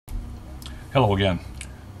Hello again.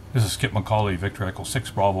 This is Skip McCauley, Victor Echo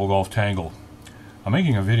 6 Bravo Golf Tango. I'm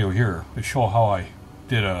making a video here to show how I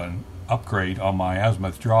did an upgrade on my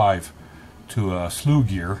Azimuth drive to a Slew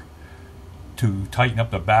Gear to tighten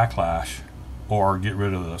up the backlash or get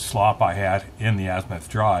rid of the slop I had in the Azimuth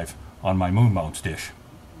drive on my Moonbounce dish.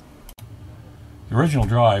 The original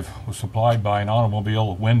drive was supplied by an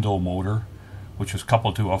automobile window motor which was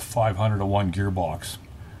coupled to a 500-to-1 gearbox.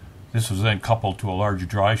 This was then coupled to a large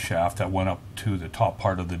drive shaft that went up to the top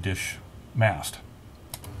part of the dish mast.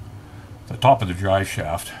 The top of the drive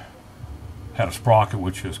shaft had a sprocket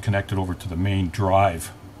which is connected over to the main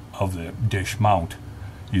drive of the dish mount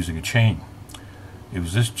using a chain. It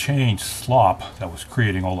was this chain slop that was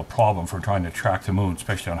creating all the problem for trying to track the moon,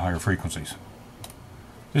 especially on higher frequencies.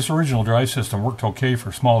 This original drive system worked okay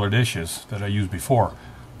for smaller dishes that I used before,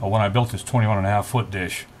 but when I built this 21.5-foot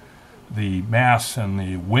dish, the mass and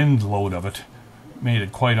the wind load of it made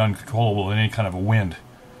it quite uncontrollable in any kind of a wind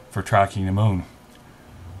for tracking the moon.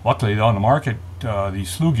 Luckily, on the market,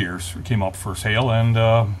 these Slew Gears came up for sale and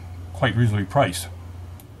quite reasonably priced.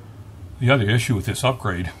 The other issue with this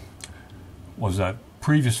upgrade was that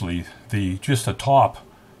previously just the top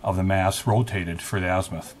of the mast rotated for the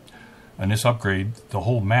Azimuth. And this upgrade, the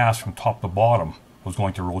whole mast from top to bottom was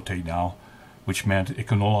going to rotate now, which meant it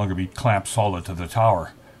could no longer be clamped solid to the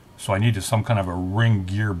tower. So I needed some kind of a ring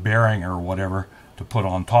gear bearing or whatever to put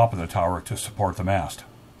on top of the tower to support the mast.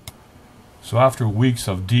 So after weeks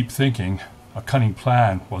of deep thinking, a cunning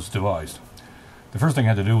plan was devised. The first thing I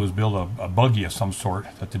had to do was build a buggy of some sort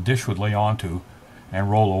that the dish would lay onto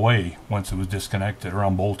and roll away once it was disconnected or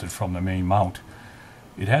unbolted from the main mount.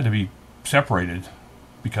 It had to be separated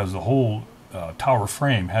because the whole tower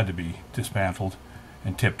frame had to be dismantled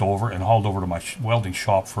and tipped over and hauled over to my welding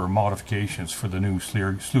shop for modifications for the new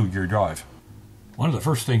Slew Gear drive. One of the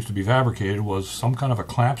first things to be fabricated was some kind of a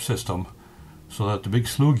clamp system so that the big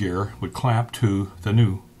Slew Gear would clamp to the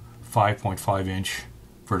new 5.5-inch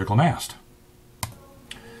vertical mast.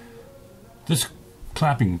 This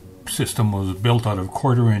clamping system was built out of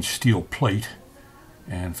 1/4-inch steel plate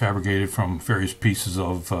and fabricated from various pieces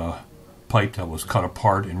of pipe that was cut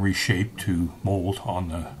apart and reshaped to mold on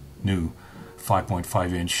the new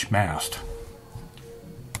 5.5-inch mast.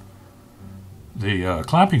 The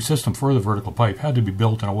clamping system for the vertical pipe had to be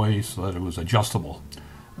built in a way so that it was adjustable.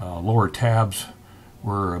 Lower tabs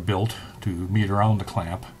were built to meet around the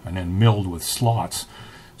clamp and then milled with slots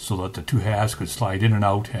so that the two halves could slide in and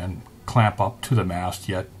out and clamp up to the mast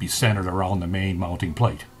yet be centered around the main mounting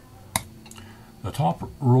plate. The top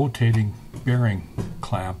rotating bearing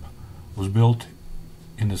clamp was built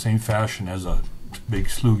in the same fashion as a big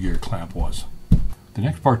Slew Gear clamp was. The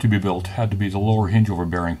next part to be built had to be the lower hinge over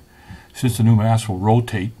bearing. Since the new mast will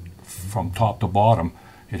rotate from top to bottom,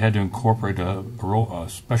 it had to incorporate a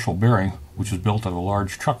special bearing which was built out of a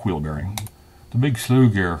large truck wheel bearing. The big Slew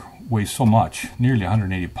Gear weighs so much, nearly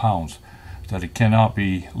 180 pounds, that it cannot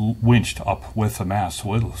be winched up with the mast,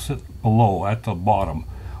 so it will sit below at the bottom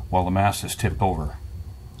while the mast is tipped over.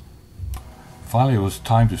 Finally, it was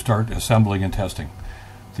time to start assembling and testing.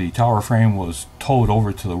 The tower frame was towed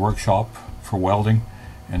over to the workshop for welding,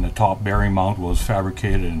 and the top bearing mount was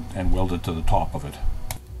fabricated and welded to the top of it.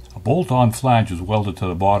 A bolt-on flange was welded to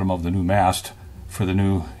the bottom of the new mast for the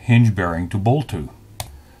new hinge bearing to bolt to.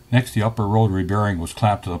 Next, the upper rotary bearing was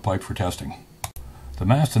clamped to the pipe for testing. The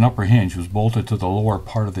mast and upper hinge was bolted to the lower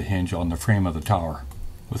part of the hinge on the frame of the tower.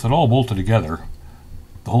 With it all bolted together,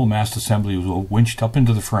 the whole mast assembly was winched up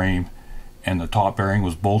into the frame and the top bearing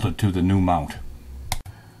was bolted to the new mount.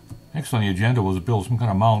 Next on the agenda was to build some kind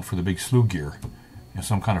of mount for the big Slew Gear and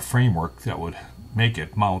some kind of framework that would make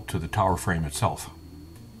it mount to the tower frame itself.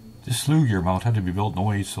 This Slew Gear mount had to be built in a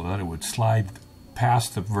way so that it would slide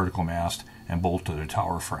past the vertical mast and bolt to the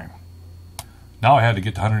tower frame. Now I had to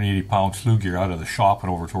get the 180-pound Slew Gear out of the shop and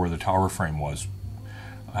over to where the tower frame was.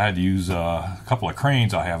 I had to use a couple of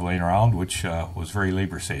cranes I have laying around, which was very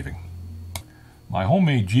labor-saving. My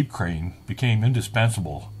homemade Jeep crane became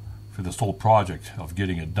indispensable for this whole project of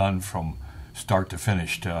getting it done from start to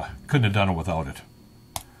finish. Couldn't have done it without it.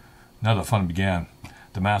 Now the fun began.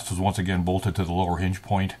 The mast was once again bolted to the lower hinge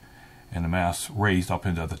point and the mast raised up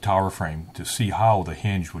into the tower frame to see how the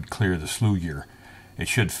hinge would clear the Slew Gear. It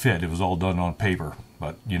should fit. It was all done on paper,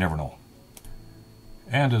 but you never know.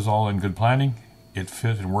 And as all in good planning, it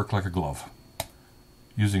fit and worked like a glove.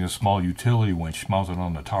 Using a small utility winch mounted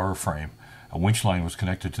on the tower frame, a winch line was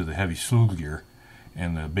connected to the heavy Slew Gear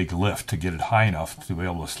and the big lift to get it high enough to be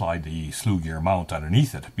able to slide the Slew Gear mount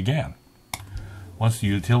underneath it began. Once the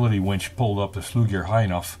utility winch pulled up the Slew Gear high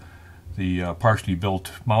enough, the partially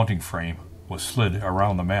built mounting frame was slid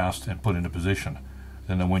around the mast and put into position.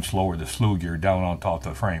 Then the winch lowered the slew gear down on top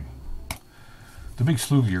of the frame. The big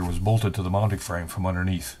slew gear was bolted to the mounting frame from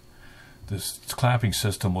underneath. This clamping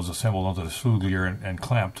system was assembled onto the slew gear and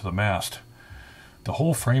clamped to the mast. The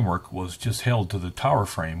whole framework was just held to the tower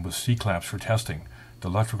frame with C-clamps for testing. The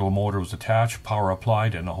electrical motor was attached, power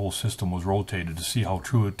applied, and the whole system was rotated to see how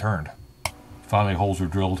true it turned. Finally, holes were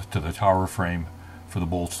drilled to the tower frame for the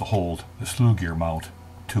bolts to hold the slew gear mount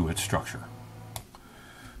to its structure.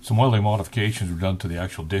 Some welding modifications were done to the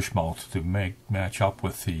actual dish mount to match up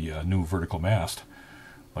with the new vertical mast.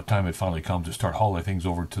 By the time it finally comes to start hauling things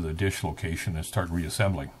over to the dish location and start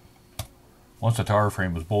reassembling. Once the tower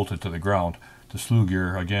frame was bolted to the ground, the slew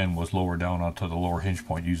gear again was lowered down onto the lower hinge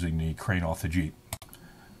point using the crane off the Jeep.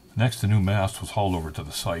 Next, the new mast was hauled over to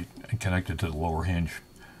the site and connected to the lower hinge.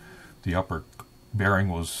 The upper bearing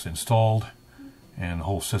was installed and the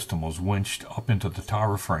whole system was winched up into the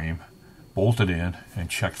tower frame, bolted in, and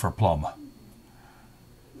checked for plumb.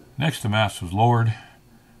 Next, the mast was lowered.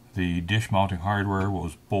 The dish mounting hardware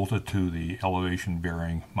was bolted to the elevation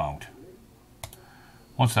bearing mount.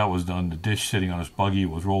 Once that was done, the dish sitting on its buggy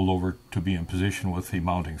was rolled over to be in position with the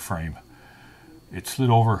mounting frame. It slid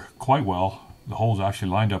over quite well. The holes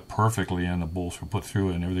actually lined up perfectly and the bolts were put through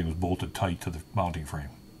and everything was bolted tight to the mounting frame.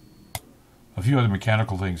 A few other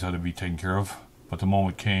mechanical things had to be taken care of, but the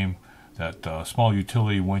moment came that small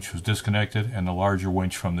utility winch was disconnected and the larger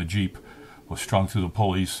winch from the Jeep was strung through the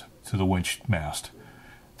pulleys to the winch mast.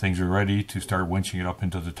 Things were ready to start winching it up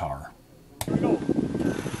into the tower. Here we go.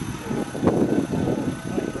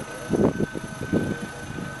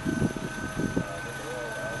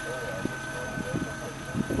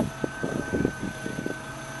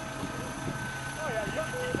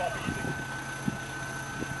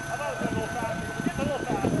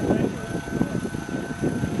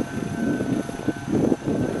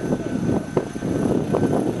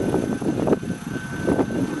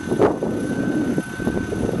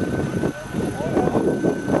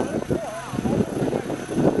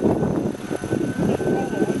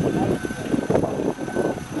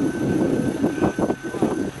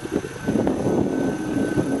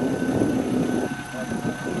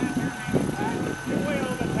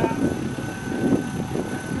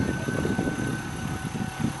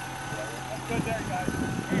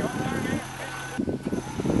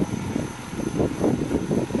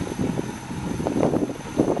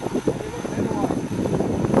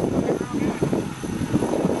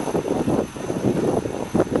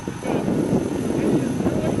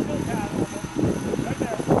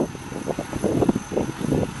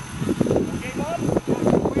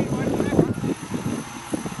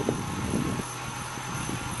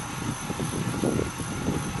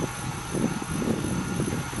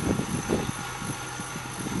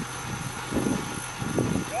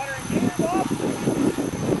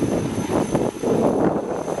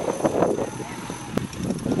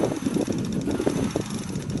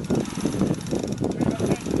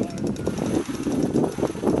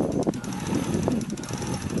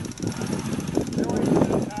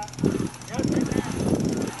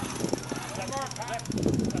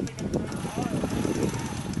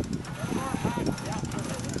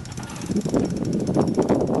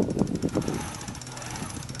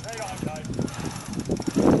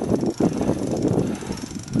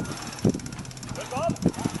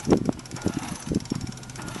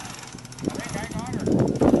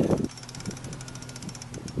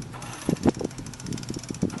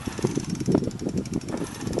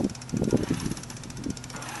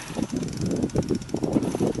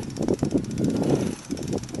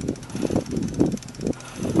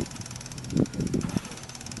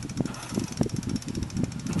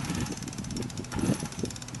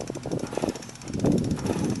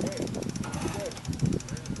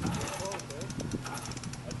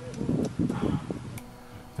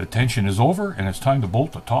 The tension is over and it's time to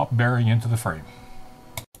bolt the top bearing into the frame.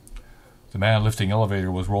 The man lifting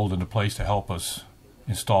elevator was rolled into place to help us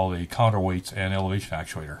install the counterweights and elevation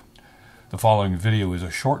actuator. The following video is a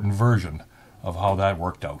shortened version of how that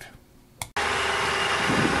worked out.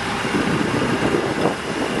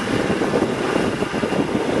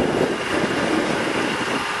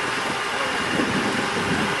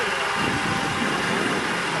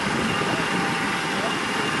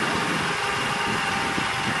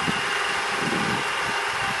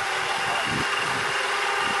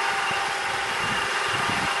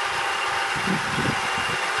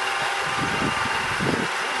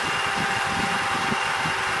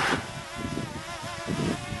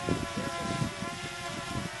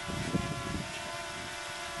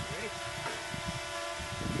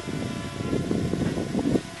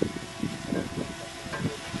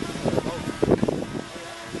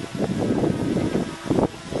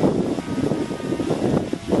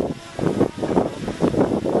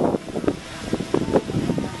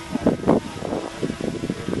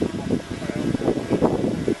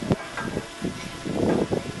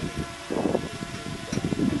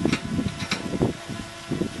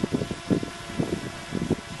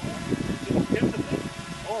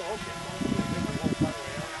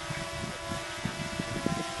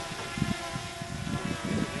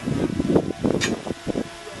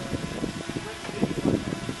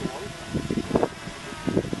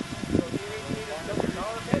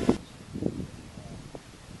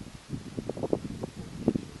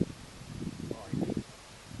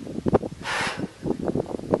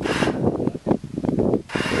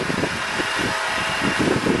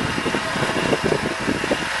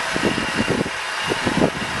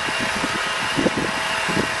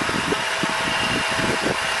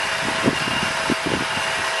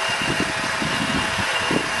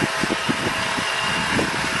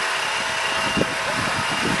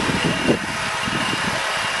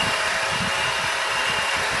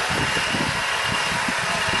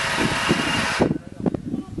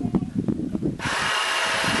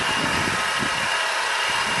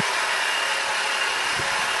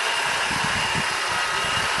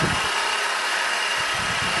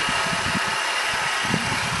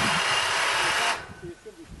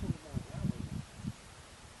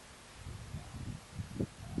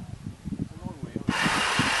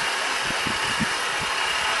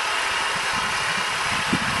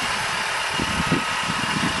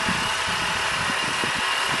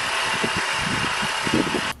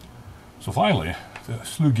 So finally, the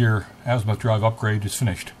Slew Gear Azimuth drive upgrade is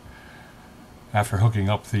finished. After hooking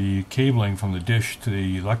up the cabling from the dish to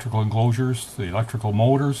the electrical enclosures, the electrical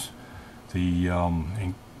motors, the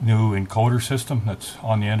new encoder system that's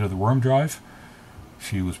on the end of the worm drive,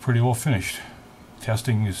 she was pretty well finished.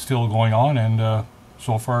 Testing is still going on, and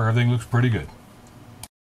so far everything looks pretty good.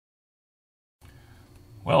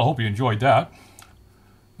 Well, I hope you enjoyed that.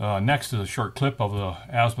 Next is a short clip of the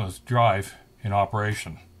Azimuth drive in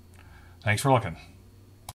operation. Thanks for looking.